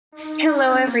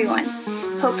Hello everyone.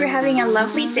 Hope you're having a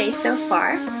lovely day so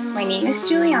far. My name is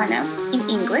Juliana in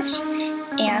English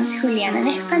and Juliana in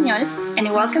Español,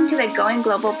 and welcome to the Going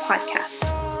Global podcast.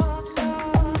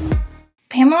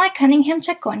 Pamela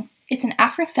Cunningham-Chacón is an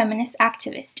Afro-feminist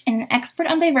activist and an expert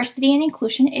on diversity and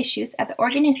inclusion issues at the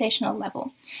organizational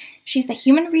level. She's a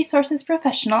human resources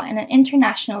professional and an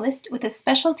internationalist with a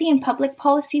specialty in public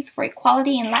policies for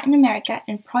equality in Latin America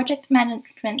and project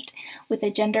management with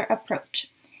a gender approach.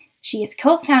 She is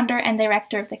co-founder and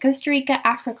director of the Costa Rica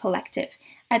Afro Collective,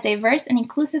 a diverse and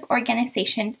inclusive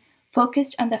organization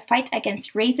focused on the fight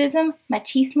against racism,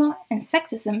 machismo, and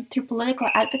sexism through political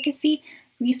advocacy,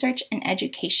 research, and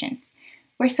education.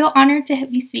 We're so honored to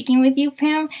be speaking with you,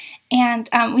 Pam, and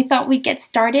we thought we'd get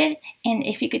started, and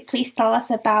if you could please tell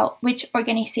us about which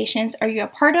organizations are you a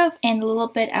part of and a little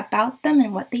bit about them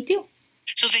and what they do.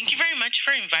 So thank you very much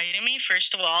for inviting me.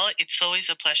 First of all, it's always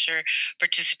a pleasure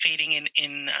participating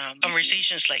in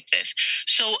conversations like this.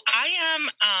 So I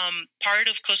am part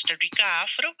of Costa Rica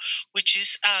Afro, which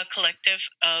is a collective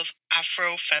of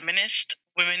Afro-feminist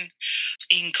women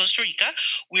in Costa Rica.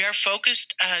 We are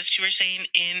focused, as you were saying,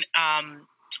 in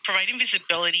providing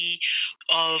visibility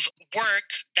of work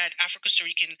that Afro-Costa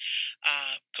Rican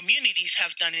communities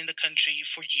have done in the country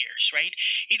for years, right?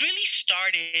 It really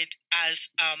started as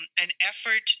an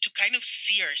effort to kind of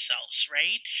see ourselves,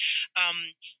 right?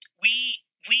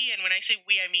 We, and when I say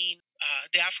we, I mean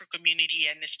the Afro community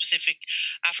and the specific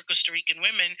Afro-Costa Rican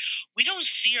women, we don't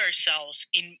see ourselves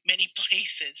in many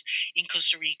places in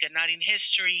Costa Rica, not in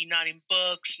history, not in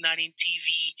books, not in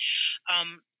TV.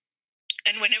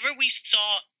 And whenever we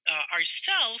saw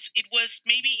ourselves, it was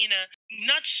maybe in a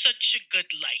not such a good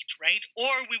light, right?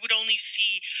 Or we would only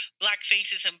see Black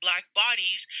faces and Black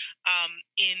bodies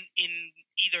in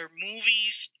either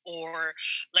movies or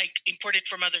like imported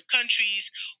from other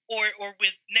countries, or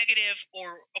with negative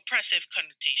or oppressive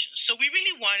connotations. So we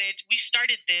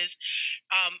started this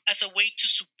as a way to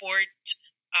support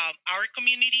our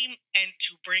community and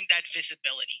to bring that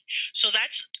visibility. So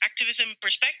that's activism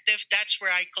perspective. That's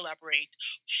where I collaborate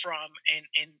from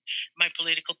in my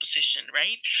political position,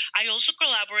 right? I also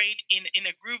collaborate in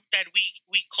a group that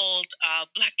we called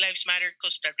Black Lives Matter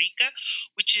Costa Rica,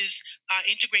 which is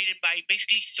integrated by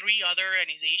basically three other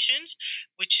organizations,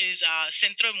 which is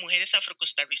Centro de Mujeres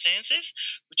Afro-Costarricenses,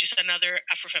 which is another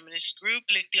Afro-feminist group,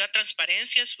 Colectiva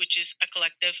Transparencias, which is a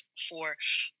collective for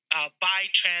by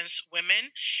trans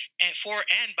women and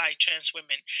by trans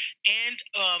women. And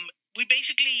we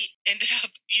basically ended up,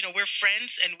 we're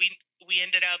friends, and we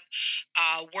ended up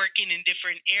working in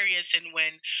different areas. And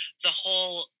when the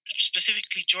whole,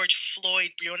 specifically George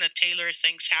Floyd, Breonna Taylor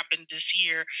things happened this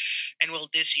year,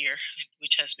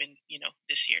 which has been,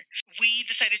 this year, we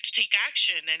decided to take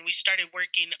action, and we started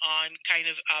working on kind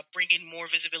of bringing more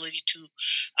visibility to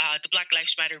the Black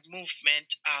Lives Matter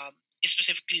movement,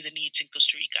 specifically the needs in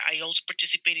Costa Rica. I also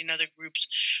participate in other groups,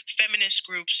 feminist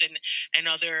groups, and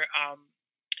other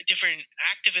different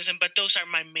activism, but those are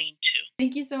my main two.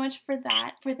 Thank you so much for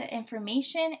that, for the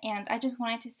information. And I just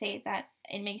wanted to say that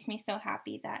it makes me so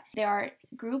happy that there are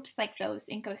groups like those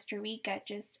in Costa Rica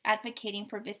just advocating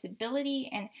for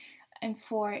visibility and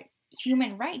for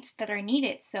human rights that are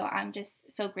needed. So I'm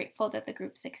just so grateful that the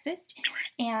groups exist.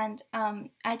 And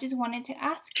I just wanted to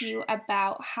ask you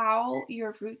about how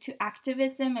your route to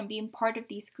activism and being part of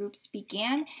these groups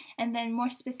began, and then more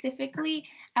specifically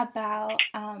about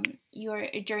your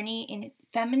journey in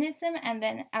feminism, and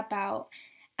then about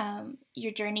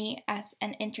your journey as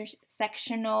an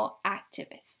intersectional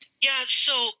activist. Yeah,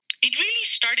 so it really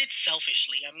started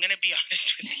selfishly. I'm going to be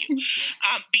honest with you,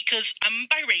 because I'm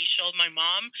biracial. My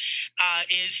mom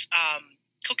is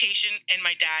Caucasian, and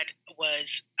my dad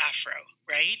was Afro,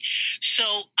 right? So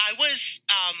I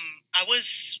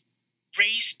was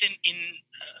raised in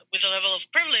with a level of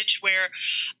privilege where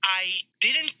I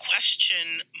didn't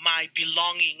question my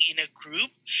belonging in a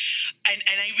group, and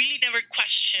I really never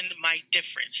questioned my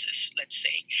differences, let's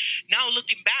say. Now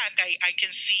looking back, I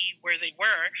can see where they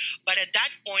were, but at that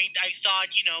point I thought,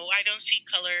 I don't see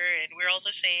color and we're all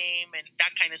the same and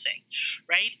that kind of thing,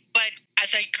 right? But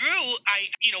as I grew, I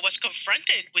was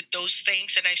confronted with those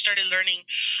things, and I started learning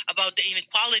about the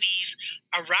inequalities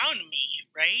around me,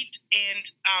 right?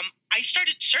 And I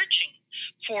started searching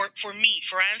for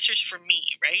answers for me,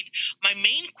 right? My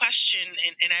main question,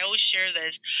 and I always share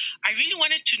this, I really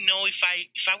wanted to know if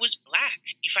I was Black,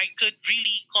 if I could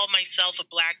really call myself a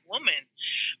Black woman,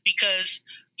 because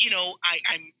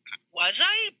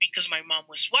because my mom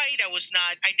was white,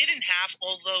 I didn't have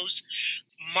all those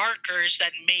markers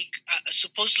that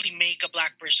supposedly make a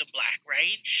Black person Black,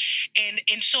 right?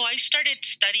 And so I started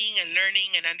studying and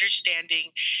learning and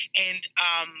understanding, and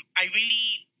I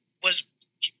really was,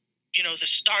 the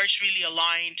stars really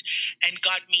aligned and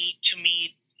got me to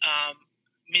meet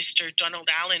Mr. Donald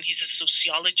Allen. He's a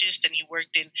sociologist, and he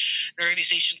worked in an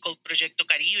organization called Proyecto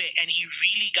Caribe, and he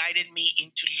really guided me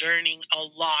into learning a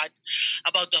lot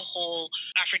about the whole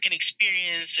African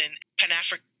experience and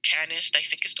Pan-Africanist, I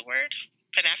think is the word.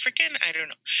 Pan-African? I don't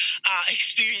know.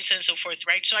 Experience and so forth,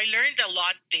 right? So I learned a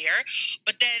lot there,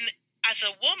 but then as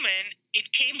a woman,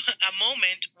 it came a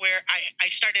moment where I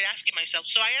started asking myself.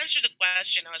 So I answered the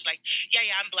question. I was like, yeah,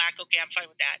 I'm Black. Okay, I'm fine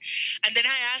with that. And then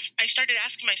I started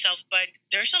asking myself, but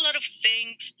there's a lot of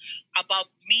things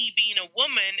about me being a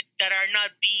woman that are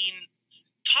not being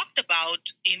talked about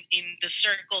in the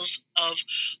circles of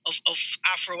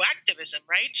Afro activism,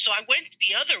 right? So I went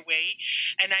the other way,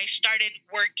 and I started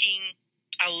working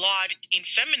a lot in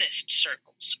feminist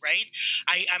circles, right?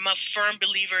 I'm a firm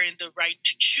believer in the right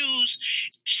to choose,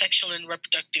 sexual and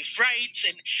reproductive rights,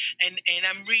 and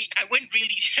I went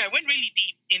really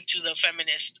deep into the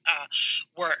feminist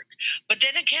work. But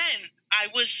then again, I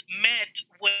was met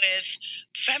with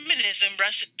feminism,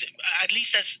 at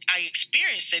least as I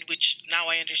experienced it, which now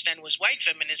I understand was white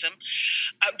feminism,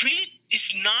 really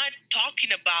is not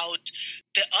talking about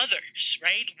the others,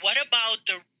 right? What about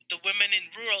the women in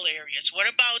rural areas?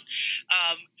 What about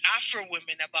Afro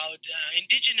women, about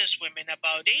indigenous women,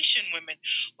 about Asian women?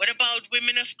 What about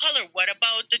women of color? What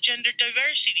about the gender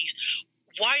diversities?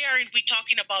 Why aren't we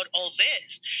talking about all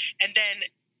this? And then,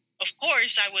 of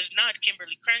course, I was not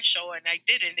Kimberly Crenshaw, and I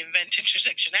didn't invent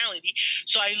intersectionality.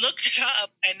 So I looked it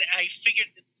up, and I figured,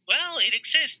 well, it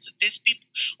exists.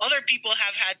 Other people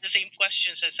have had the same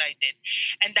questions as I did.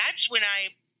 And that's when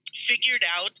I figured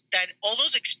out that all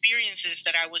those experiences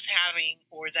that I was having,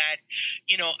 or that,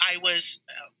 I was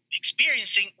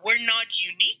experiencing, were not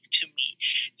unique to me.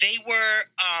 They were,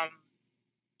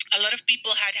 a lot of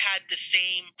people had the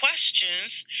same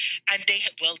questions, and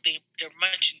they're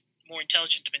much more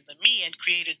intelligent than me and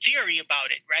created theory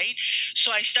about it, right?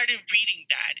 So I started reading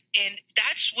that, and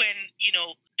that's when,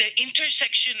 the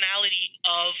intersectionality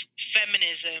of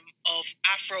feminism, of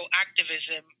Afro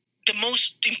activism, the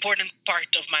most important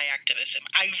part of my activism.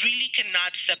 I really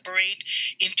cannot separate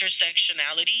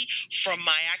intersectionality from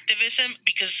my activism,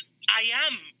 because I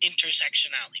am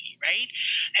intersectionality, right?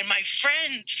 And my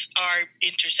friends are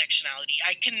intersectionality.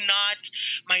 I cannot,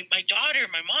 my daughter,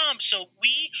 my mom, so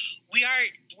we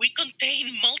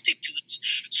contain multitudes.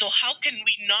 So how can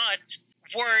we not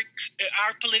work,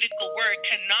 our political work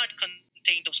cannot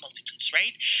contain those multitudes,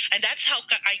 right? And that's how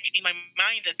in my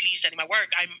mind, at least, and in my work,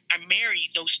 I marry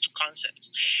those two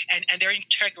concepts, and they're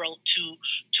integral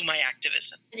to my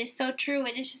activism. It is so true.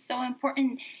 It is just so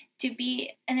important to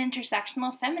be an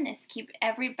intersectional feminist, keep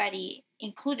everybody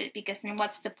included, because then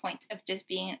what's the point of just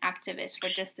being an activist for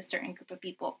just a certain group of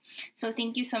people? So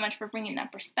thank you so much for bringing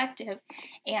that perspective.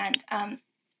 And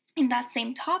in that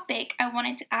same topic, I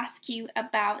wanted to ask you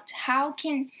about how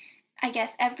can, I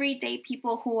guess, everyday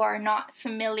people who are not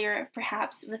familiar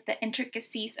perhaps with the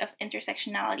intricacies of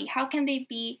intersectionality, how can they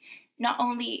be, not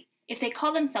only, if they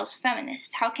call themselves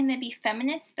feminists, how can they be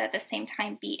feminists but at the same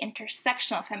time be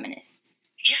intersectional feminists?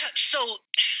 Yeah, so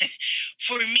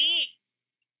for me,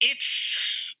 it's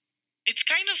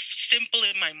kind of simple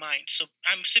in my mind. So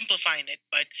I'm simplifying it,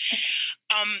 but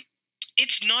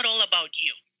it's not all about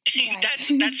you. Right.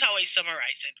 That's how I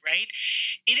summarize it, right?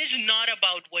 It is not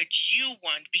about what you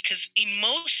want, because in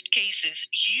most cases,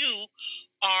 you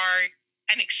are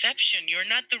an exception. You're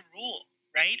not the rule,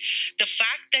 right? The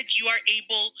fact that you are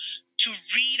able to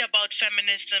read about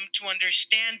feminism, to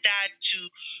understand that, to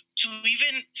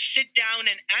even sit down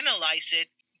and analyze it,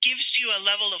 gives you a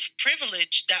level of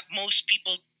privilege that most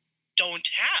people don't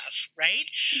have, right?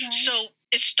 So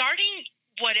starting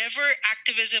whatever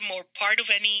activism or part of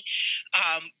any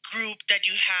group that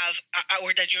you have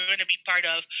or that you're going to be part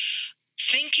of,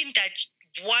 thinking that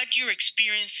what your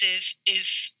experience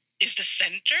is the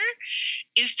center,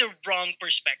 is the wrong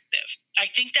perspective. I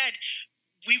think that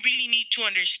we really need to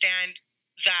understand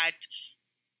that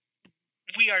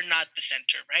we are not the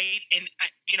center, right? And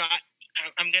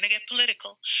I'm going to get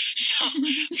political. So,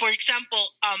 for example,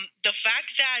 the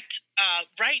fact that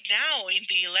right now in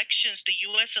the elections, the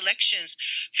U.S. elections,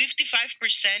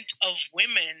 55% of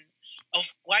women,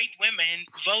 of white women,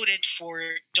 voted for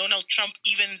Donald Trump,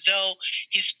 even though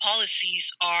his policies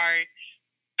are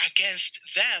against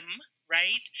them,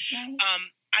 right?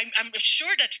 I'm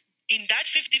sure that in that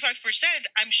 55%,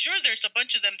 I'm sure there's a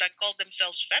bunch of them that call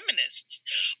themselves feminists.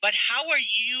 But how are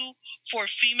you for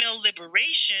female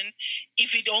liberation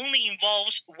if it only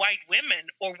involves white women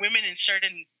or women in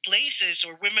certain places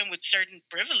or women with certain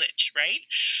privilege, right?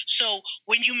 So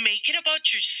when you make it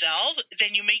about yourself,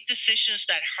 then you make decisions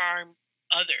that harm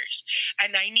others.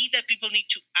 And I need that people need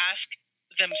to ask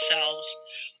themselves,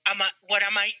 what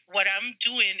I'm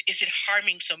doing, is it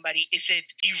harming somebody? Is it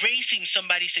erasing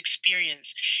somebody's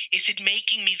experience? Is it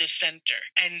making me the center?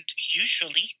 And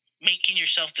usually making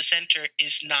yourself the center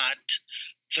is not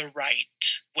the right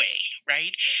way,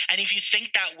 right? And if you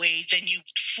think that way, then you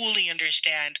fully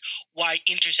understand why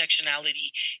intersectionality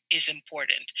is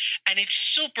important. And it's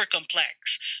super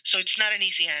complex, so it's not an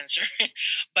easy answer,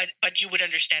 but you would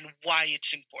understand why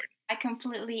it's important. I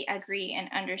completely agree and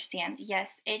understand.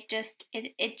 Yes, it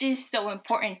just so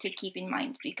important to keep in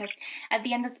mind, because at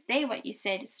the end of the day, what you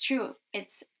said is true.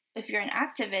 It's, if you're an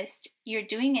activist, you're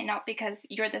doing it not because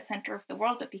you're the center of the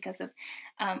world, but because of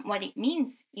what it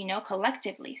means,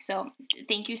 collectively. So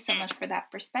thank you so much for that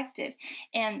perspective.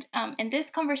 And in this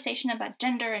conversation about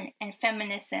gender and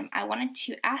feminism, I wanted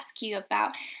to ask you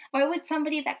about, why would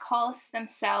somebody that calls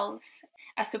themselves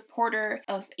a supporter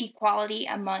of equality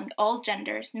among all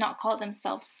genders not call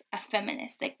themselves a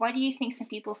feminist? Like, why do you think some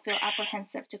people feel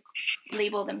apprehensive to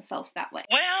label themselves that way?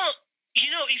 Well,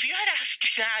 if you had asked me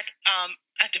that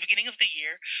at the beginning of the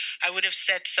year, I would have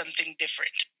said something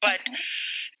different. But Okay.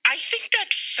 I think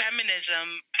that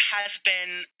feminism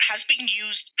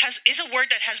is a word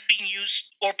that has been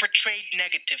used or portrayed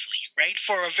negatively, right,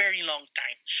 for a very long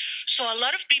time. So a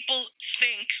lot of people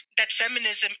think that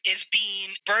feminism is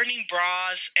burning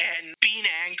bras and being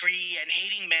angry and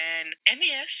hating men, and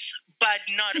yes, but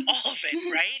not all of it,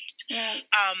 right? Right.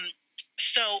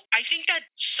 So I think that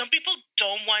some people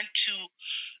don't want to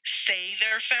say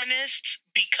they're feminists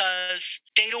because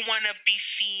they don't want to be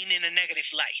seen in a negative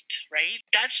light, right?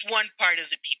 That's one part of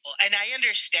the people. And I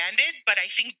understand it, but I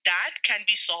think that can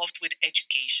be solved with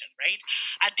education, right?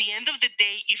 At the end of the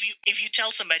day, if you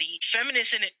tell somebody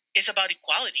feminism is about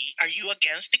equality, are you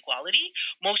against equality?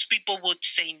 Most people would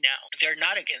say no, they're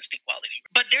not against equality.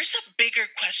 But there's a bigger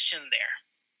question there.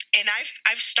 And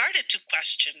I've started to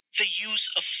question the use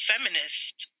of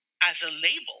feminist as a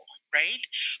label, right?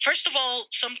 First of all,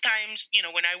 sometimes,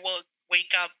 when I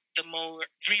wake up the more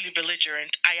really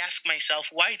belligerent, I ask myself,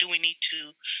 why do we need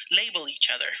to label each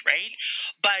other, right?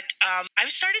 But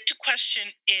I've started to question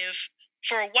if,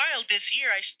 for a while this year,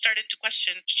 I started to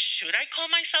question, should I call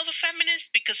myself a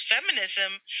feminist? Because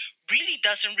feminism really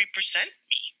doesn't represent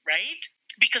me, right?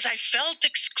 Because I felt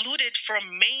excluded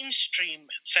from mainstream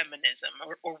feminism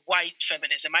or white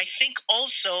feminism. I think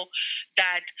also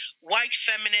that white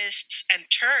feminists and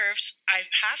TERFs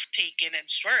have taken, and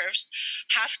SWERFs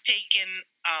have taken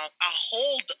a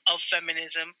hold of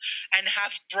feminism and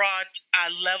have brought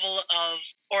a level of,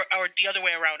 or the other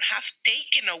way around, have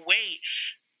taken away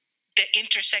the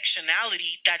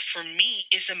intersectionality that for me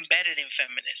is embedded in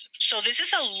feminism. So this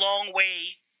is a long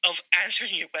way of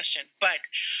answering your question, but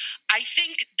I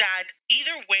think that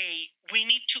either way, we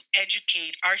need to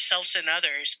educate ourselves and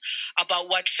others about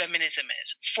what feminism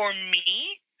is. For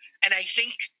me, and I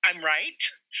think I'm right,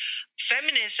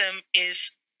 feminism is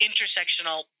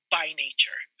intersectional by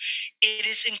nature. It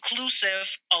is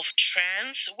inclusive of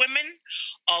trans women,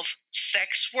 of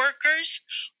sex workers,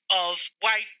 of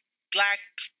white, Black,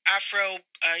 Afro,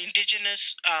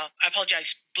 Indigenous,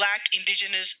 Black,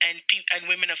 Indigenous, and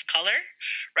women of color,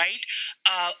 right?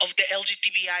 Of the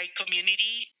LGBTI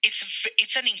community.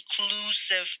 It's an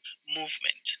inclusive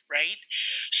movement, right?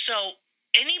 So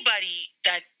anybody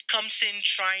that comes in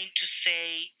trying to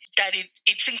say that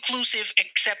it's inclusive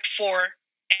except for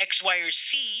X, Y, or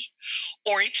Z,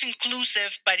 or it's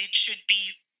inclusive but it should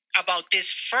be about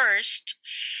this first,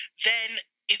 then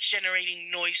it's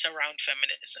generating noise around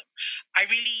feminism. I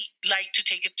really like to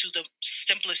take it to the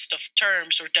simplest of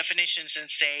terms or definitions and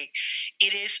say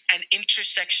it is an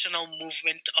intersectional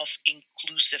movement of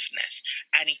inclusiveness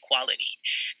and equality.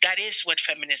 That is what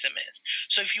feminism is.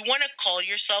 So if you want to call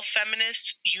yourself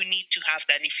feminist, you need to have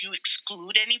that. If you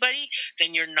exclude anybody,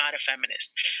 then you're not a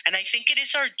feminist. And I think it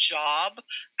is our job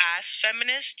as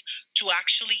feminists to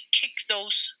actually kick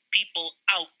those people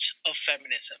out of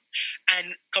feminism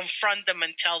and confront them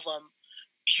and tell them,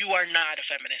 you are not a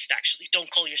feminist, actually. Don't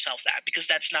call yourself that, because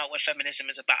that's not what feminism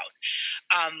is about.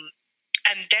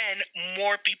 And then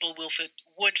more people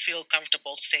would feel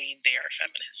comfortable saying they are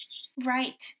feminists.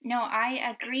 Right. No,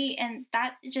 I agree. And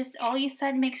that just all you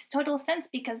said makes total sense,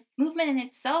 because movement in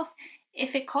itself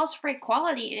if it calls for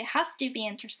equality, it has to be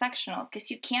intersectional,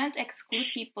 because you can't exclude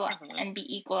people and be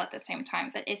equal at the same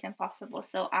time. That is impossible.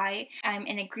 So I'm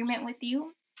in agreement with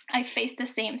you. I face the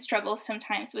same struggles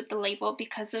sometimes with the label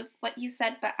because of what you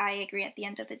said, but I agree at the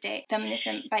end of the day.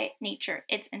 Feminism by nature,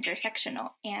 it's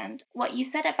intersectional. And what you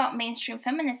said about mainstream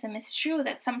feminism is true,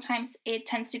 that sometimes it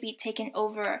tends to be taken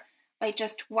over by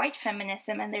just white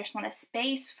feminism, and there's not a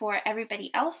space for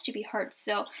everybody else to be heard.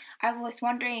 So I was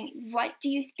wondering, what do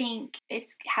you think it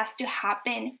has to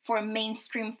happen for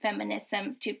mainstream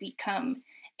feminism to become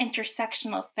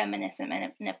intersectional feminism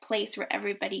and in a place where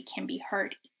everybody can be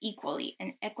heard equally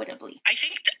and equitably? I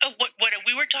think what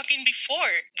we were talking before,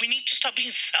 we need to stop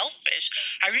being selfish.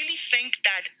 I really think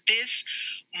that this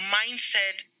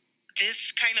mindset,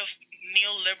 this kind of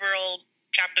neoliberal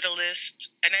capitalist,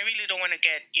 and I really don't want to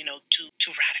get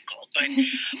too radical,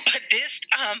 but this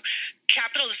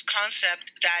capitalist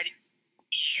concept that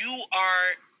you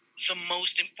are the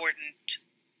most important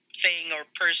thing or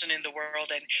person in the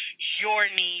world and your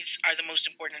needs are the most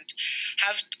important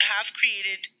have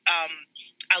created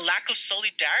a lack of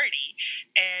solidarity,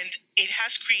 and it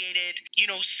has created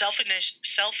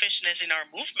selfishness in our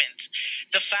movements.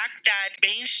 The fact that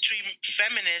mainstream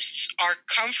feminists are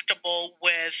comfortable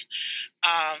with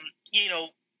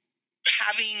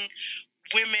having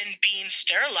women being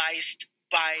sterilized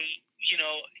by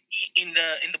in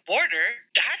the border,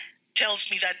 that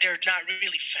tells me that they're not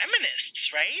really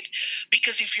feminists, right?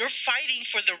 Because if you're fighting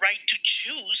for the right to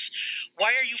choose,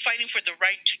 why are you fighting for the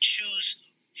right to choose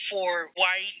for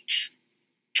white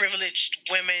privileged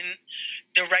women,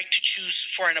 the right to choose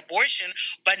for an abortion,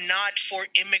 but not for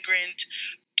immigrant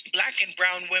Black and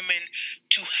brown women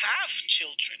to have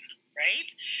children, right?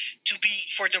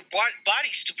 For their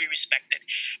bodies to be respected.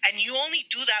 And you only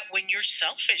do that when you're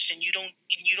selfish and you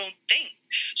don't think.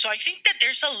 So I think that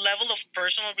there's a level of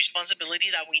personal responsibility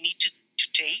that we need to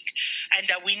take, and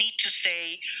that we need to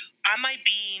say, am I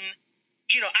being,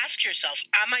 ask yourself,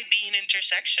 am I being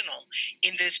intersectional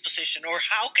in this position? Or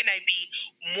how can I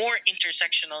be more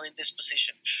intersectional in this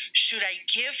position? Should I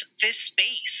give this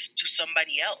space to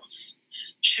somebody else?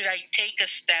 Should I take a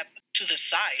step to the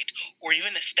side or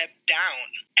even a step down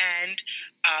and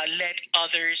let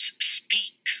others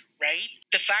speak, right?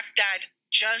 The fact that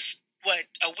just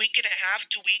a week and a half,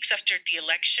 2 weeks after the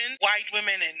election, white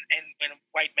women and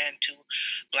white men too,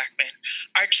 Black men,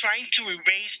 are trying to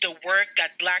erase the work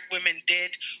that Black women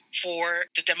did for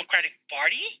the Democratic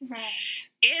Party, right,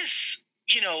 is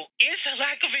a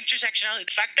lack of intersectionality.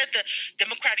 The fact that the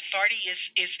Democratic Party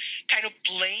is kind of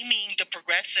blaming the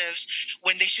progressives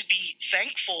when they should be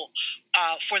thankful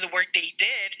for the work they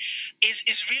did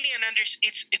is really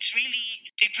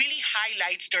it really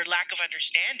highlights their lack of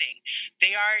understanding.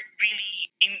 They are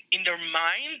really in their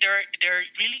mind, they're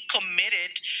really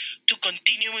committed to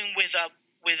continuing with a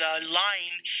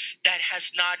line that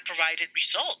has not provided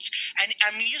results. And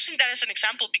I'm using that as an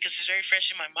example because it's very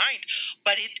fresh in my mind,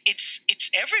 but it's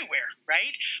everywhere,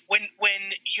 right? When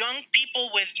young people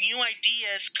with new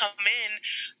ideas come in,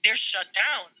 they're shut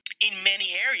down in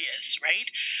many areas, right?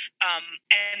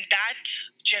 And that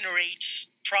generates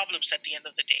problems at the end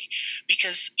of the day,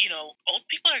 because old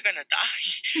people are gonna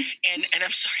die, and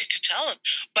I'm sorry to tell them,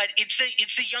 but it's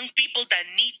the young people that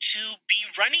need to be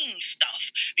running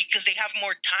stuff because they have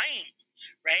more time,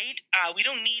 right? We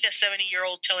don't need a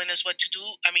 70-year-old telling us what to do.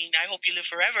 I mean, I hope you live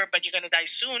forever, but you're gonna die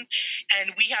soon.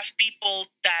 And we have people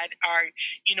that are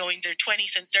in their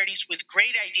 20s and 30s with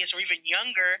great ideas, or even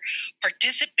younger,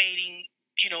 participating,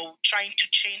 trying to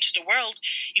change the world.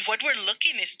 If what we're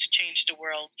looking is to change the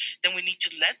world, then we need to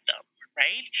let them,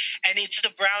 right? And it's the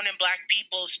brown and Black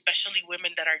people, especially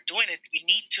women, that are doing it. We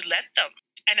need to let them.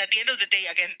 And at the end of the day,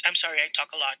 again, I'm sorry I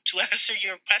talk a lot. To answer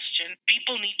your question,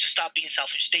 people need to stop being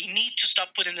selfish. They need to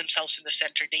stop putting themselves in the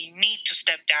center. They need to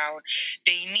step down.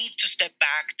 They need to step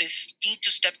back. They need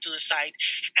to step to the side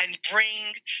and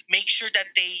make sure that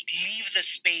they leave the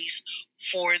space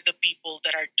for the people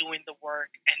that are doing the work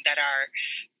and that are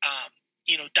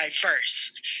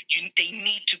diverse. They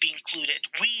need to be included.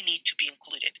 We need to be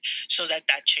included so that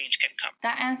change can come.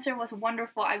 That answer was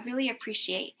wonderful. I really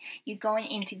appreciate you going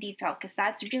into detail, because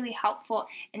that's really helpful,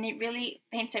 and it really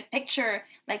paints a picture,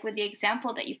 like with the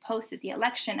example that you posted, the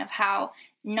election, of how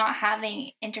not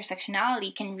having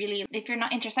intersectionality can really, if you're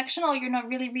not intersectional, you're not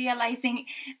really realizing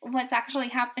what's actually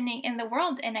happening in the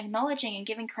world and acknowledging and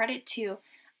giving credit to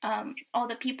all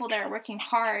the people that are working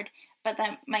hard, but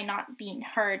that might not be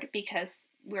heard because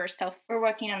we're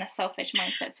working on a selfish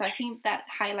mindset. So I think that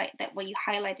what you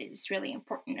highlighted is really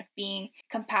important, of being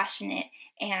compassionate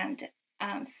and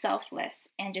selfless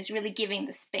and just really giving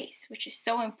the space, which is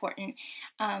so important.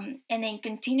 And then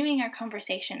continuing our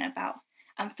conversation about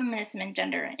feminism and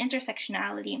gender and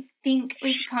intersectionality, I think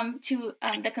we've come to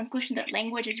the conclusion that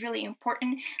language is really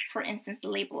important. For instance, the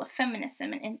label of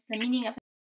feminism and the meaning of.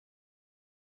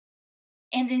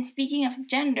 And then speaking of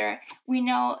gender, we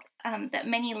know that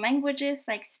many languages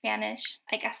like Spanish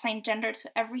assign gender to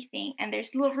everything, and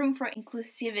there's little room for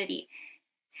inclusivity.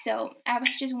 So I was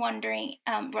just wondering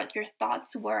what your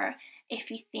thoughts were, if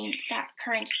you think that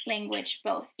current language,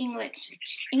 both English,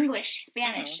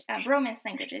 Spanish, Romance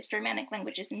languages, Germanic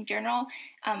languages in general,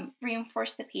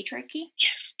 reinforce the patriarchy?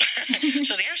 Yes.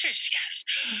 So the answer is yes.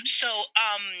 So,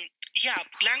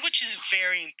 language is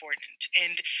very important.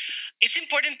 And it's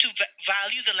important to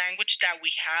value the language that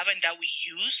we have and that we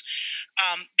use,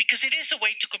 because it is a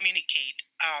way to communicate.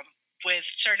 With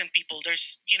certain people,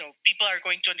 people are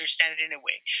going to understand it in a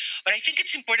way. But I think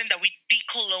it's important that we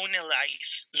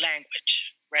decolonialize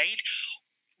language, right?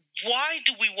 Why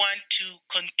do we want to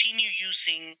continue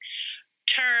using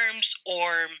terms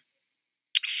or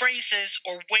phrases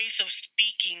or ways of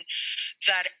speaking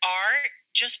that are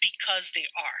just because they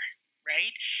are,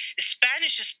 right?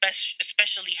 Spanish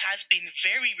especially has been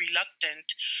very reluctant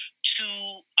to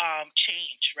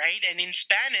change, right? And in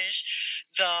Spanish,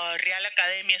 the Real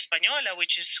Academia Española,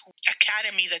 which is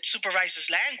academy that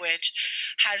supervises language,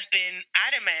 has been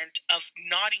adamant of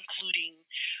not including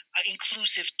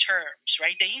inclusive terms,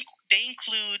 right? They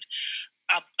include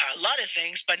a lot of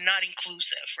things, but not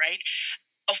inclusive, right?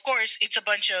 Of course, it's a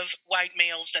bunch of white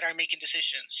males that are making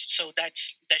decisions. So that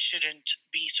shouldn't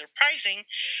be surprising,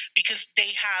 because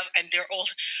they have, and they're old.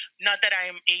 Not that I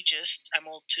am ageist, I'm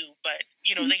old too, but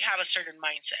they have a certain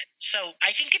mindset. So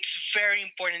I think it's very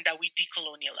important that we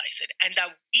decolonialize it, and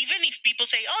that even if people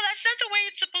say, "Oh, that's not the way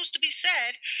it's supposed to be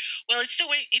said," well, it's the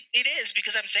way it is,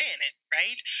 because I'm saying it,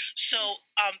 right? So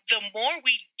the more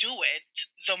we do it,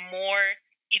 the more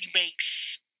it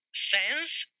makes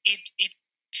sense. It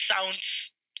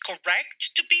sounds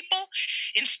correct to people.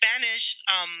 In Spanish,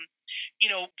 I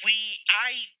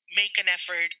make an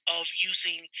effort of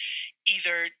using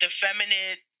either the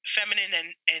feminine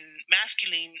and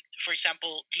masculine, for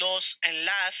example, los and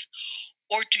las,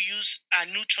 or to use a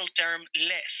neutral term,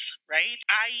 les, right?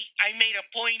 I made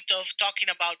a point of talking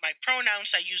about my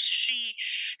pronouns. I use she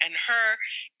and her,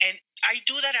 and I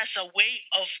do that as a way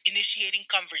of initiating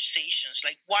conversations.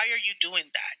 Like, why are you doing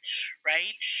that,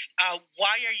 right?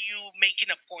 Why are you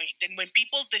making a point? And when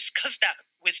people discuss that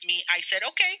with me, I said,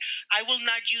 okay, I will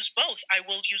not use both. I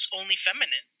will use only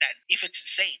feminine then, if it's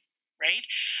the same, right?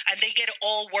 And they get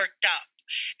all worked up.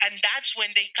 And that's when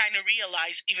they kind of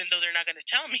realize, even though they're not going to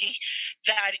tell me,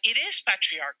 that it is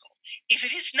patriarchal. If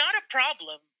it is not a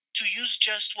problem to use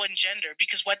just one gender,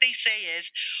 because what they say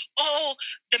is, oh,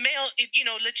 the male,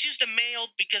 let's use the male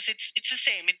because it's the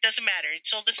same. It doesn't matter.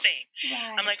 It's all the same.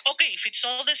 Right. I'm like, okay, if it's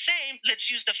all the same,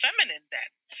 let's use the feminine then.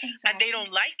 Exactly. And they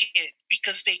don't like it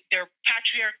because their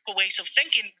patriarchal ways of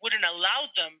thinking wouldn't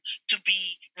allow them to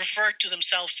be referred to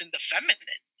themselves in the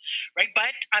feminine. Right?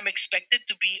 But I'm expected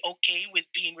to be okay with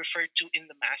being referred to in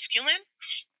the masculine,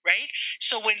 right?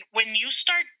 So when you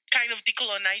start kind of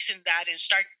decolonizing that and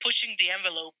start pushing the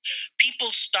envelope,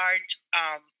 people start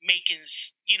making,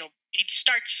 it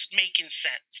starts making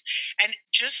sense. And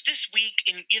just this week,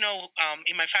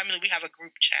 in my family, we have a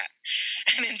group chat.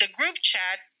 And in the group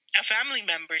chat, a family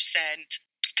member sent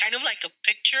kind of like a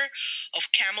picture of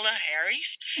Kamala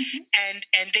Harris. Mm-hmm.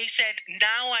 And they said,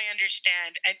 now I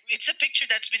understand. And it's a picture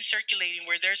that's been circulating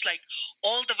where there's like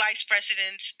all the vice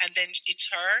presidents, and then it's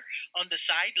her on the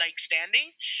side, like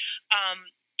standing.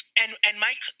 And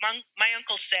my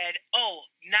uncle said, oh,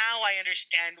 now I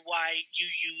understand why you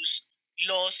use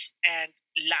los and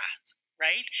las.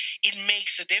 Right? It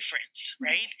makes a difference,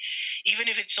 right? Even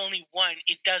if it's only one,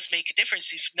 it does make a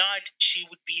difference. If not, she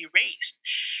would be erased.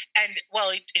 And well,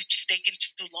 it's taken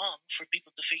too long for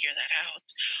people to figure that out.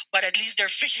 But at least they're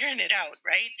figuring it out,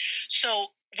 right? So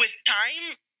with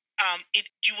time,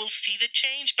 you will see the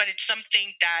change, but it's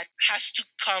something that has to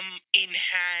come in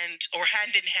hand or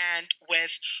hand in hand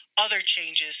with other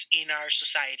changes in our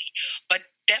society. But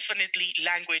definitely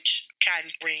language can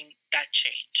bring that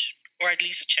change, or at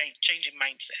least a change in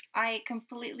mindset. I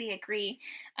completely agree.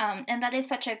 And that is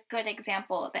such a good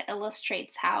example that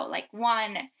illustrates how like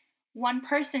one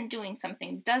person doing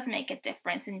something does make a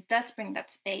difference and does bring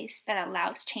that space that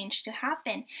allows change to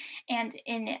happen. And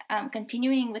in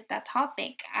continuing with that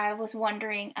topic, I was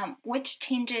wondering which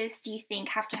changes do you think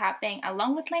have to happen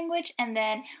along with language? And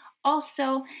then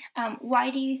also, why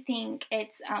do you think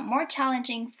it's more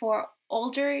challenging for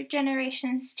older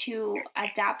generations to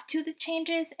adapt to the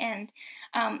changes, and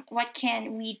what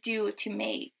can we do to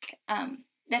make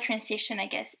the transition, I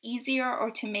guess, easier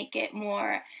or to make it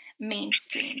more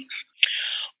mainstream?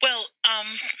 Well,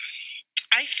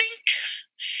 I think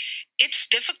it's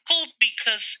difficult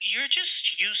because you're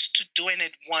just used to doing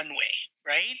it one way,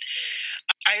 right?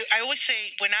 I always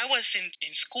say when I was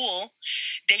in school,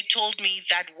 they told me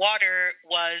that water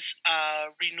was a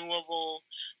renewable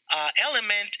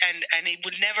element, and we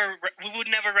would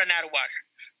never run out of water,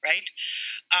 right?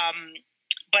 Um,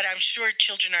 but I'm sure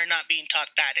children are not being taught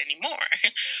that anymore,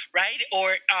 right?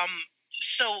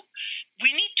 So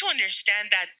we need to understand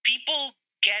that people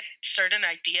get certain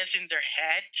ideas in their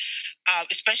head,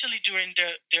 especially during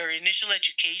their initial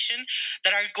education,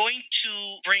 that are going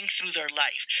to bring through their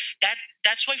life.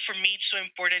 That's why for me it's so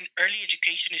important. Early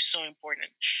education is so important.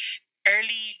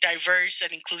 Early, diverse,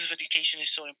 and inclusive education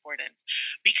is so important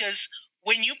because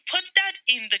when you put that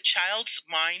in the child's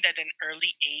mind at an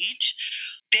early age,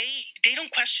 they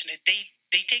don't question it. They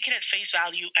take it at face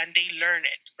value and they learn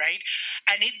it, right?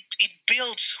 And it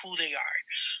builds who they are.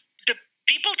 The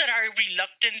people that are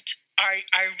reluctant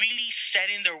are really set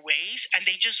in their ways and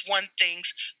they just want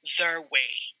things their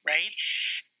way, right?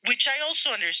 Which I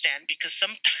also understand because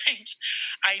sometimes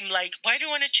I'm like, why do I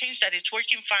want to change that? It's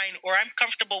working fine, or I'm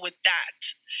comfortable with that.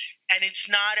 And it's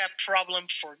not a problem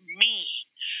for me.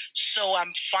 So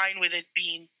I'm fine with it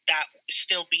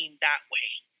still being that way.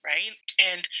 Right.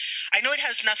 And I know it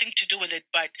has nothing to do with it,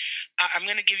 but I'm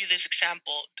going to give you this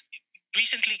example.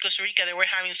 Recently, Costa Rica, they were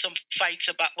having some fights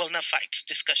about, well, not fights,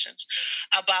 discussions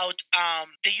about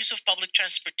the use of public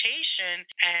transportation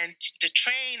and the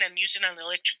train and using an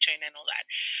electric train and all that.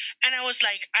 And I was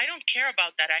like, I don't care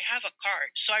about that. I have a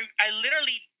car. So I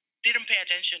literally didn't pay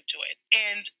attention to it.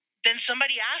 And then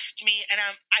somebody asked me, and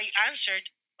I answered,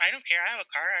 I don't care. I have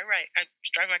a car. I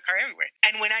drive my car everywhere.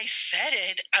 And when I said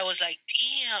it, I was like,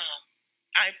 damn,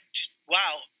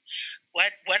 wow.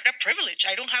 What a privilege.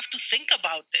 I don't have to think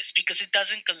about this because it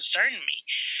doesn't concern me.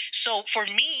 So for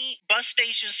me, bus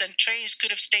stations and trains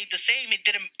could have stayed the same. It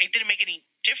didn't make any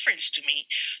difference to me.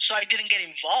 So I didn't get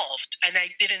involved and I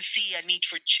didn't see a need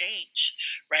for change,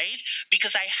 right?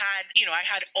 Because I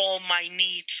had all my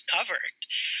needs covered.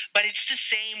 But it's the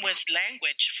same with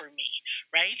language for me,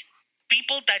 right?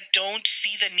 People that don't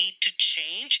see the need to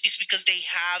change is because they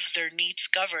have their needs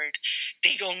covered.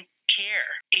 They don't care.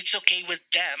 It's okay with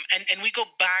them. And we go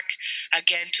back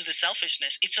again to the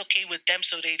selfishness. It's okay with them,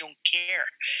 so they don't care.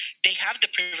 They have the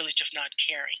privilege of not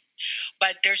caring.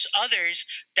 But there's others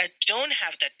that don't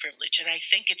have that privilege. And I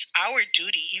think it's our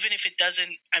duty, even if it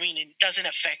doesn't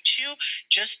affect you,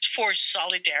 just for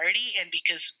solidarity and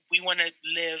because we want to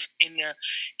live in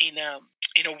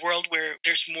a world where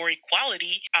there's more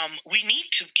equality, we need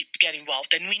to get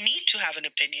involved and we need to have an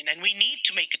opinion and we need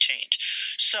to make a change.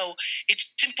 So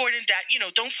it's important that,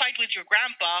 don't fight with your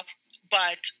grandpa,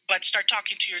 but start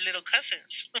talking to your little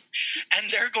cousins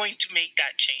and they're going to make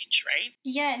that change, right?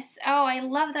 Yes. Oh, I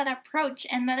love that approach.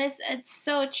 And it's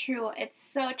so true. It's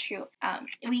so true.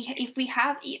 If we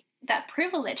have that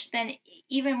privilege, then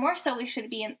even more so we should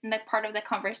be in the part of the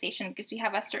conversation because we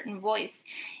have a certain voice.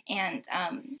 And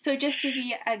so just to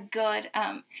be a good,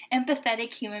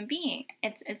 empathetic human being,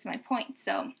 it's my point.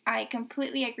 So I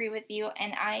completely agree with you.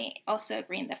 And I also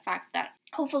agree in the fact that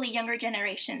hopefully younger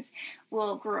generations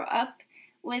will grow up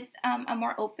with a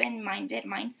more open-minded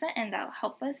mindset, and that'll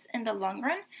help us in the long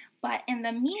run. But in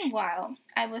the meanwhile,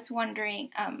 I was wondering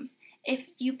if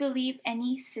you believe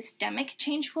any systemic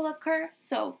change will occur.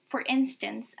 So, for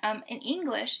instance, in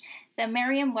English, the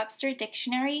Merriam-Webster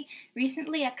dictionary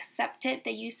recently accepted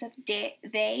the use of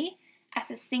they as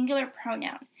a singular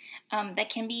pronoun that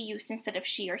can be used instead of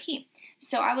she or he.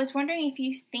 So I was wondering if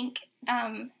you think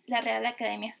La Real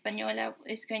Academia Española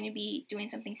is going to be doing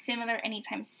something similar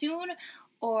anytime soon,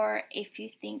 or if you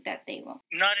think that they will.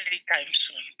 Not anytime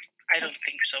soon. I don't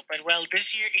think so. But well, if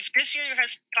this year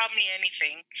has taught me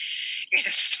anything,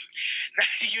 it's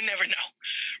that you never know,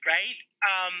 right?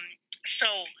 So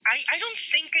I don't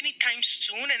think anytime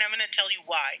soon, and I'm going to tell you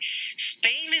why.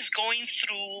 Spain is going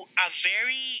through a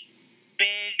very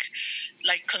big,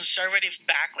 conservative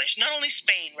backlash. Not only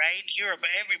Spain, right? Europe,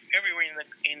 everywhere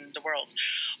in the world,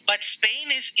 but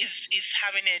Spain is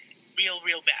having it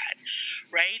real bad,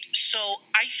 right? So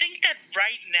I think that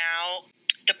right now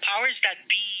the powers that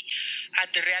be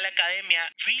at the Real Academia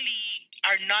really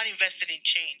are not invested in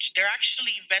change. They're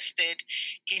actually invested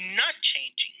in not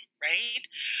changing, right?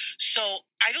 So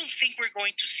I don't think we're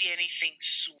going to see anything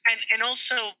soon. And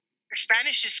also,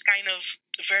 Spanish is kind of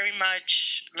very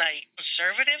much like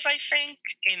conservative, I think,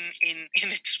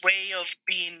 in its way of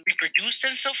being reproduced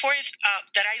and so forth.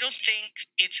 That I don't think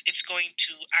it's going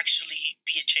to actually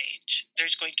be a change.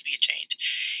 There's going to be a change.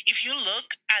 If you look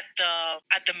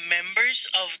at the members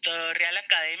of the Real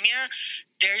Academia,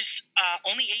 there's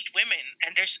only 8 women,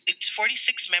 and it's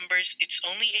 46 members. It's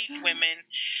only 8 women,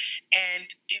 and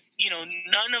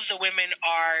none of the women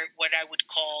are what I would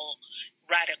call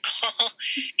radical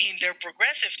in their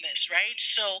progressiveness, right?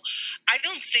 So I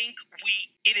don't think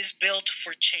it is built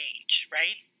for change,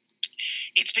 right?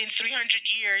 It's been 300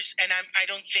 years, and I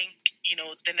don't think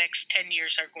the next 10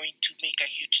 years are going to make a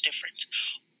huge difference.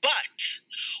 But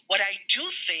what I do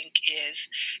think is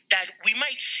that we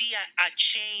might see a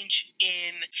change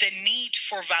in the need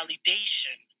for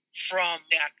validation from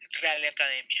the Real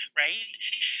Academia, right?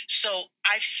 So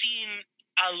I've seen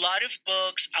a lot of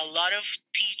books, a lot of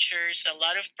teachers, a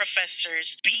lot of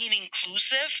professors being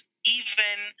inclusive,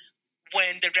 even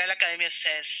when the Real Academia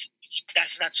says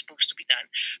that's not supposed to be done.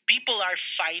 People are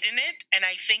fighting it, and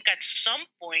I think at some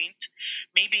point,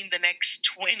 maybe in the next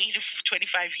 20 to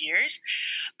 25 years,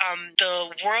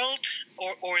 the world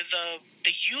or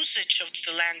the usage of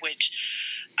the language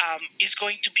is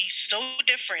going to be so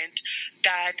different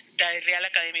that the Real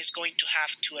Academia is going to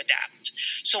have to adapt.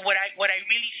 So what I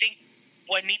really think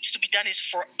what needs to be done is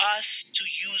for us to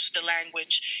use the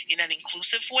language in an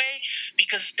inclusive way,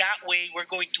 because that way we're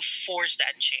going to force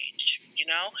that change,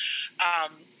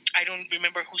 I don't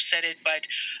remember who said it, but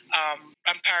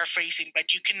I'm paraphrasing,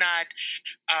 but you cannot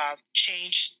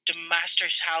change the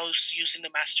master's house using the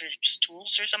master's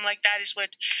tools, or something like that is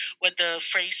what the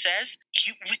phrase says.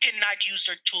 We cannot use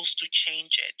their tools to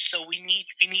change it. So we need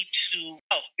to,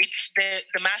 it's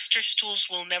the master's tools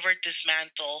will never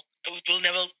dismantle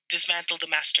the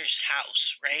master's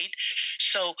house, right?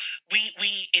 So we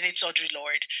and it's Audre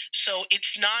Lorde. So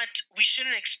it's not, we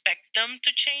shouldn't expect them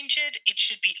to change it. It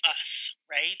should be us,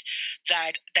 right?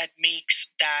 That makes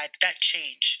that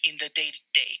change in the day to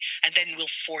day, and then we'll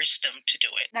force them to do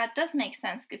it. That does make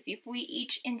sense, because if we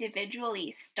each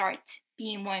individually start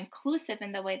being more inclusive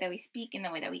in the way that we speak, in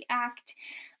the way that we act,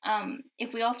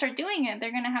 if we all start doing it,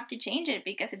 they're going to have to change it,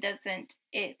 because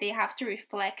they have to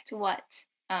reflect what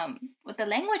the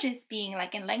language is being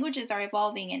like, and languages are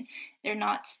evolving and they're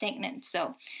not stagnant.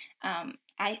 So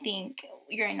I think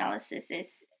your analysis is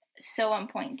so on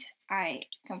point. I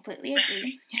completely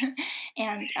agree.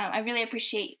 And I really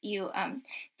appreciate you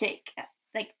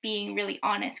being really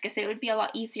honest, because it would be a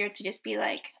lot easier to just be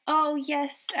like, oh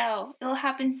yes, it'll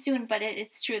happen soon, but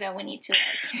it's true that we need to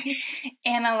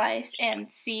analyze and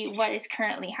see what is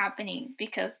currently happening,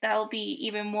 because that'll be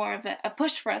even more of a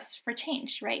push for us for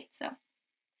change, right? So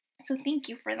thank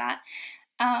you for that.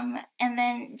 And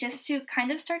then just to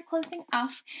kind of start closing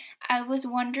off, I was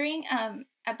wondering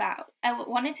I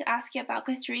wanted to ask you about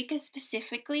Costa Rica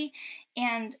specifically,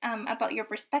 and about your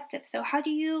perspective. So how do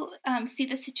you see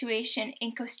the situation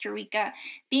in Costa Rica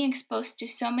being exposed to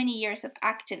so many years of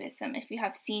activism, if you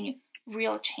have seen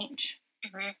real change?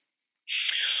 Mm-hmm.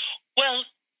 Well,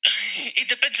 it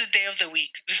depends the day of the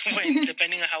week,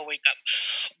 depending on how I wake up.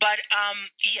 But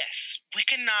yes, we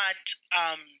cannot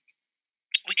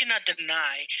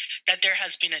deny that there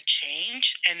has been a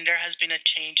change, and there has been a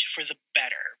change for the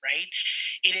better, right?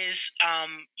 It is,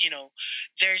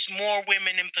 there's more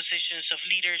women in positions of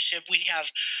leadership. We have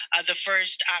the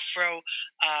first Afro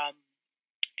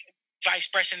vice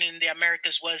president in the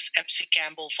Americas was Epsie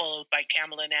Campbell, followed by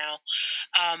Kamala now.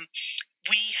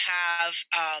 We have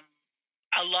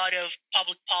a lot of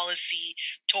public policy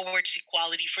towards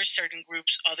equality for certain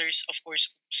groups. Others, of course,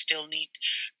 still need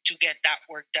to get that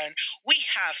work done. We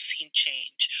have seen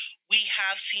change. We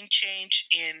have seen change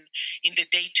in the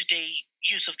day-to-day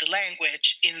use of the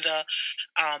language, in the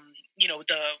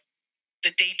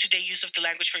the day-to-day use of the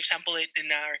language. For example,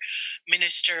 in our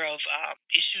Minister of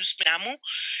Issues, NAMU,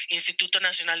 Instituto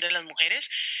Nacional de las Mujeres,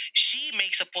 she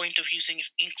makes a point of using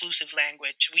inclusive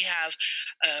language. We have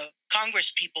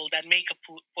Congress people that make a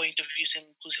point of using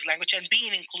inclusive language and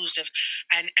being inclusive,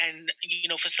 and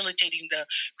facilitating the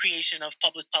creation of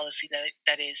public policy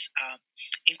that is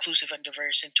inclusive and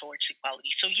diverse and towards equality.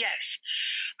 So yes,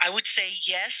 I would say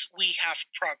yes, we have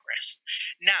progress.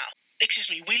 Now,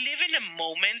 we live in a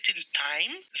moment in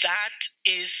time that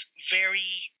is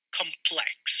very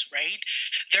complex, right?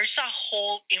 There's a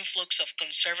whole influx of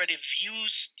conservative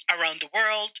views around the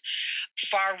world,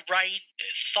 far-right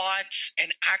thoughts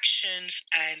and actions,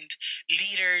 and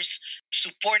leaders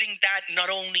supporting that, not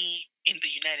only in the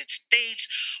United States,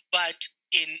 but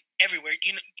in everywhere.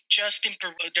 Just in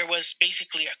Peru, there was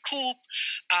basically a coup.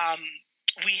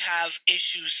 We have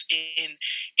issues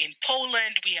in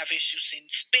Poland. We have issues in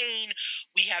Spain.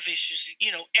 We have issues,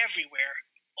 everywhere.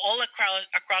 All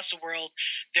across the world,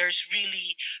 there's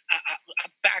really a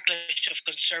backlash of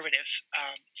conservative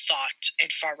thought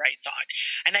and far right thought,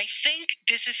 and I think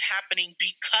this is happening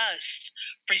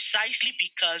precisely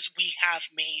because we have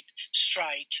made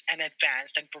strides and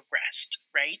advanced and progressed,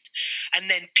 right? And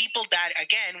then people that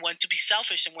again want to be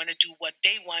selfish and want to do what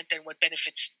they want and what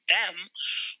benefits them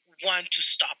want to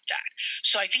stop that.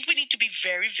 So I think we need to be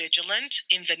very vigilant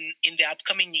in the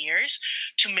upcoming years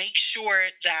to make sure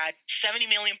that 70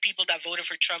 million people that voted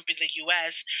for Trump in the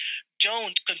US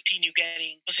don't continue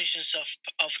getting positions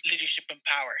of leadership and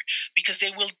power, because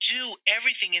they will do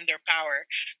everything in their power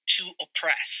to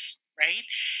oppress, right?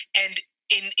 And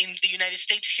in the United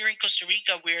States, here in Costa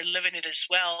Rica, we're living it as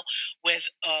well with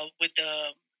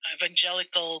the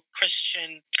evangelical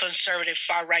Christian conservative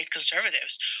far right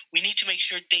conservatives. We need to make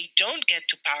sure they don't get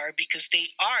to power, because they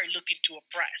are looking to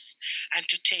oppress and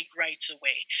to take rights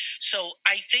away. So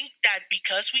I think that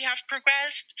because we have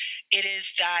progressed, it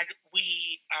is that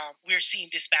we're seeing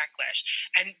this backlash,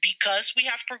 and because we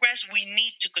have progressed, we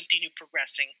need to continue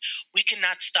progressing. We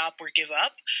cannot stop or give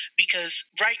up, because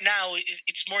right now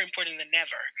it's more important than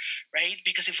ever, right?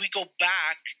 Because if we go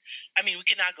back, we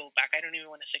cannot go back. I don't even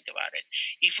want to think about it.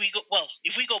 If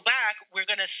we go back, we're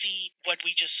gonna see what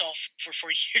we just saw for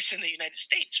 4 years in the United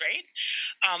States, right?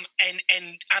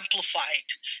 And amplified,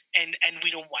 and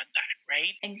we don't want that,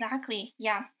 right? Exactly.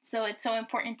 Yeah. So it's so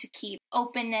important to keep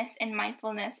openness and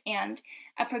mindfulness and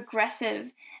a progressive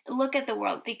look at the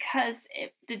world, because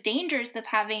the dangers of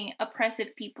having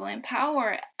oppressive people in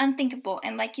power, unthinkable.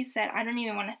 And like you said, I don't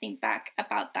even want to think back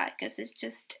about that, because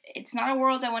it's not a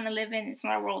world I want to live in. It's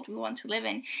not a world we want to live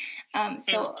in.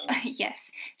 Yes.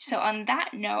 So on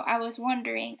that note, I was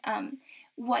wondering,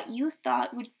 what you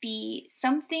thought would be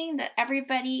something that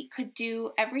everybody could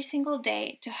do every single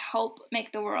day to help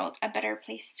make the world a better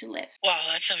place to live. Wow,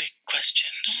 that's a big question.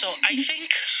 So I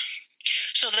think,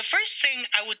 the first thing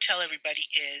I would tell everybody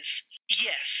is,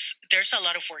 yes, there's a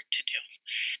lot of work to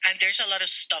do, and there's a lot of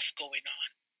stuff going on.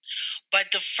 But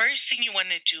the first thing you want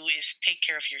to do is take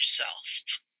care of yourself,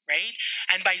 right?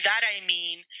 And by that I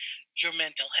mean your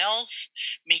mental health.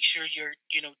 Make sure you're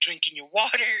drinking your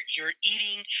water, you're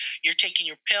eating, you're taking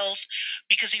your pills,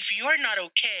 because if you're not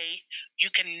okay, you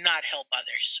cannot help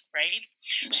others, right?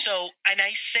 So, and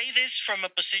I say this from a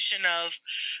position of,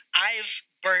 I've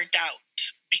burnt out,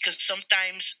 because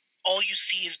sometimes all you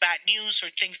see is bad news or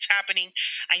things happening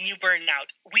and you burn out.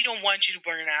 We don't want you to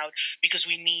burn out, because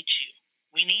we need you.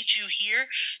 We need you here.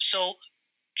 So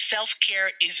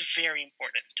self-care is very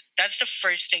important. That's the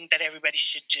first thing that everybody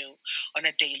should do on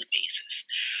a daily basis.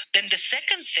 Then the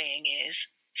second thing is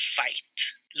fight,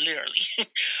 literally,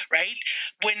 right?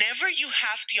 Whenever you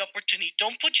have the opportunity,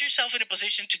 don't put yourself in a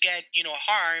position to get,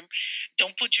 harm.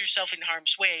 Don't put yourself in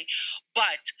harm's way. But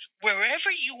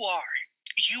wherever you are,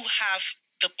 you have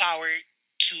the power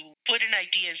to put an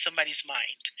idea in somebody's mind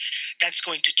that's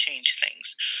going to change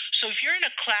things. So if you're in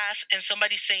a class and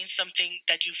somebody's saying something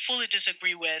that you fully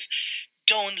disagree with,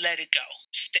 don't let it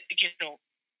go.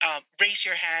 Raise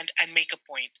your hand and make a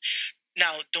point.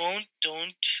 Now, don't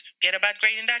get a bad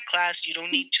grade in that class. You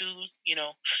don't need to,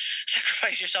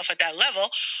 sacrifice yourself at that level,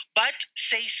 but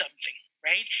say something,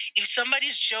 right? If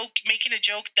somebody's making a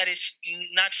joke that is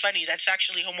not funny, that's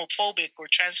actually homophobic or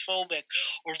transphobic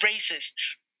or racist,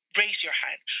 raise your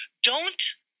hand. Don't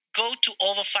go to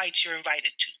all the fights you're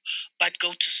invited to, but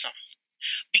go to some.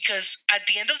 Because at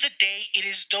the end of the day, it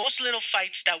is those little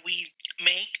fights that we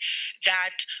make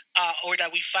or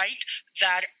that we fight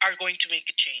that are going to make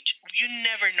a change. You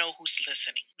never know who's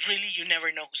listening. Really, you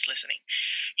never know who's listening.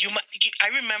 I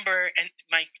remember, and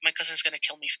my cousin's going to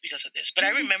kill me because of this, but I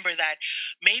remember that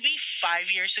maybe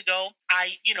 5 years ago,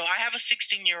 I have a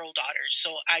 16-year-old daughter.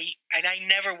 So I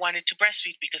never wanted to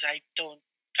breastfeed because I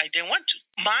didn't want to.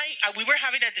 We were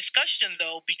having a discussion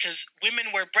though, because women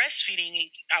were breastfeeding.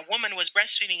 A woman was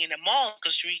breastfeeding in a mall in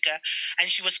Costa Rica, and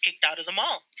she was kicked out of the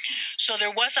mall. So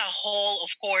there was a whole, of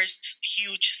course,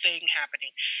 huge thing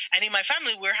happening. And in my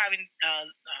family, we were having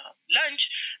lunch,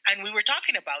 and we were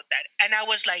talking about that. And I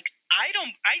was like, I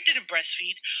didn't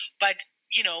breastfeed, but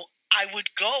I would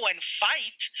go and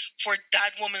fight for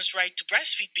that woman's right to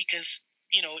breastfeed, because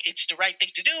it's the right thing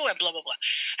to do, and blah, blah, blah.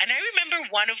 And I remember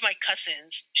one of my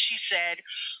cousins, she said,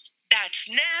 that's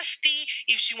nasty.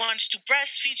 If she wants to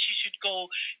breastfeed, she should go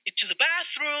to the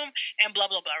bathroom and blah,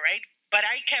 blah, blah, right? But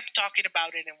I kept talking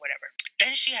about it and whatever.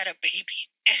 Then she had a baby.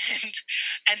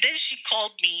 And then she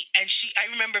called me, and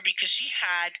I remember, because she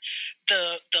had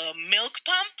the milk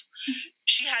pump.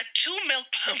 She had 2 milk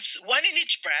pumps, one in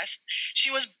each breast. She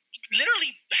was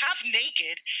literally half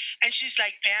naked. And she's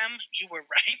like, Pam, you were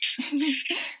right.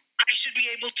 I should be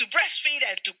able to breastfeed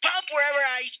and to pump wherever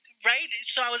right?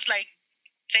 So I was like,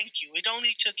 thank you. It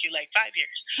only took you like 5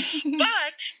 years.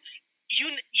 But,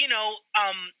 you know,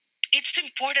 it's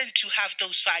important to have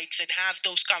those fights and have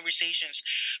those conversations,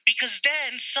 because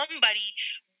then somebody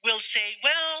will say,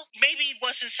 well, maybe it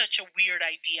wasn't such a weird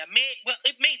idea. Well,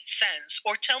 it made sense,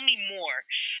 or tell me more.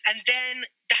 And then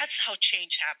that's how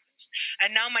change happens.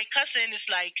 And now my cousin is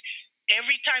like,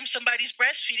 every time somebody's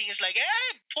breastfeeding, is like,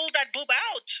 pull that boob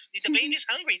out. The baby's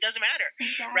hungry. It doesn't matter.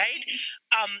 Exactly. Right?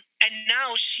 And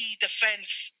now she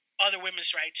defends other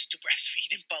women's rights to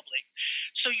breastfeed in public.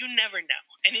 So you never know.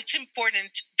 And it's important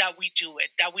that we do it,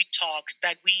 that we talk,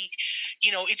 that we,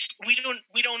 you know, we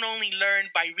don't only learn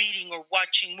by reading or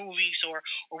watching movies or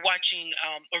watching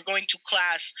or going to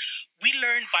class. We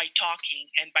learn by talking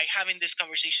and by having these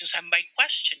conversations and by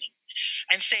questioning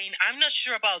and saying, I'm not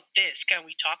sure about this. Can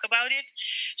we talk about it?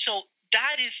 So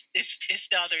that is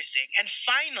the other thing. And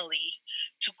finally,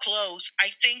 to close, I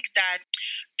think that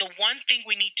the one thing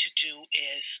we need to do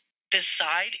is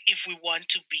decide if we want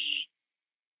to be,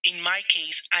 in my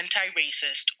case,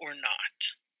 anti-racist or not.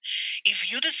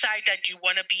 If you decide that you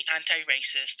want to be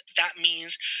anti-racist, that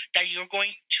means that you're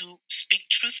going to speak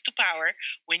truth to power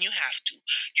when you have to.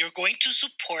 You're going to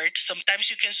support. Sometimes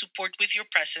you can support with your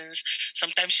presence.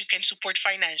 Sometimes you can support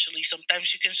financially.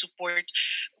 Sometimes you can support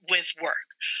with work.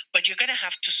 But you're going to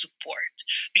have to support.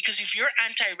 Because if you're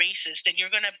anti-racist, then you're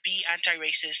going to be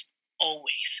anti-racist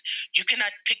always. You cannot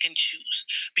pick and choose,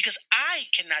 because I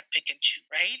cannot pick and choose,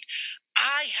 right?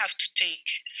 I have to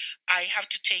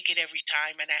take it every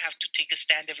time, and I have to take a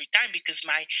stand every time, because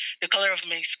the color of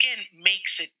my skin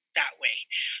makes it that way.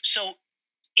 So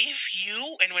if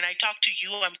you, and when I talk to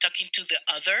you, I'm talking to the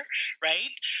other,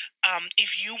 right?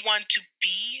 If you want to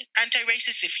be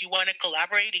anti-racist, if you want to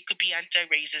collaborate, it could be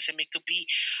anti-racism, it could be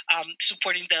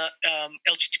supporting the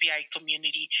LGBTI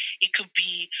community, it could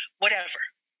be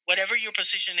whatever your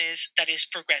position is that is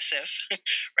progressive,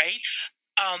 right?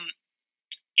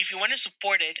 If you want to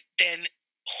support it, then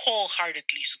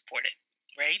wholeheartedly support it,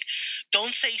 right?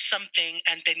 Don't say something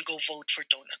and then go vote for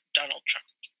Donald Trump.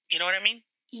 You know what I mean?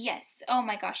 Yes. Oh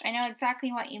my gosh, I know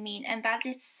exactly what you mean. And that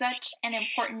is such an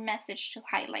important message to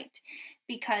highlight,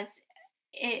 because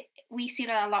we see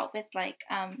that a lot with like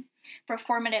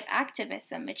performative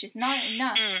activism, which is not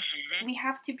enough. Mm-hmm. We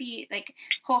have to be like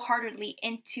wholeheartedly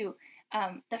into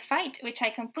the fight, which I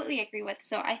completely agree with.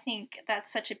 So I think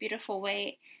that's such a beautiful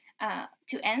way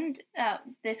to end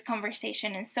this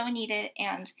conversation, and so needed.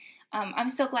 And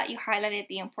I'm so glad you highlighted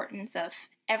the importance of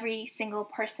every single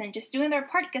person just doing their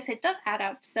part, because it does add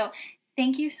up. So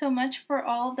thank you so much for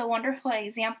all of the wonderful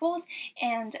examples,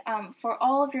 and for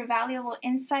all of your valuable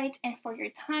insight, and for your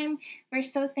time. We're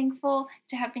so thankful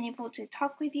to have been able to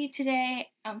talk with you today.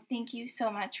 Thank you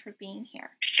so much for being here.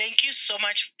 Thank you so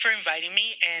much for inviting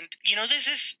me. And, this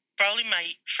is probably my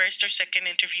first or second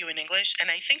interview in English, and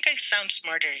I think I sound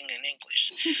smarter in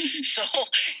English. So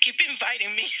keep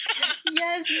inviting me.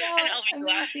 Yes, no, and I'll be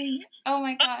glad. Oh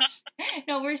my gosh.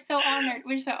 No, we're so honored.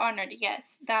 We're so honored. Yes,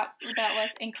 that was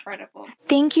incredible.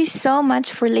 Thank you so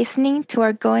much for listening to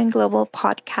our Going Global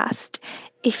podcast.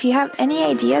 If you have any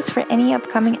ideas for any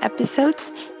upcoming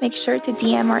episodes, make sure to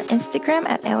DM our Instagram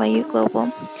at LIU Global.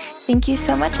 Thank you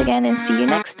so much again, and see you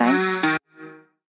next time.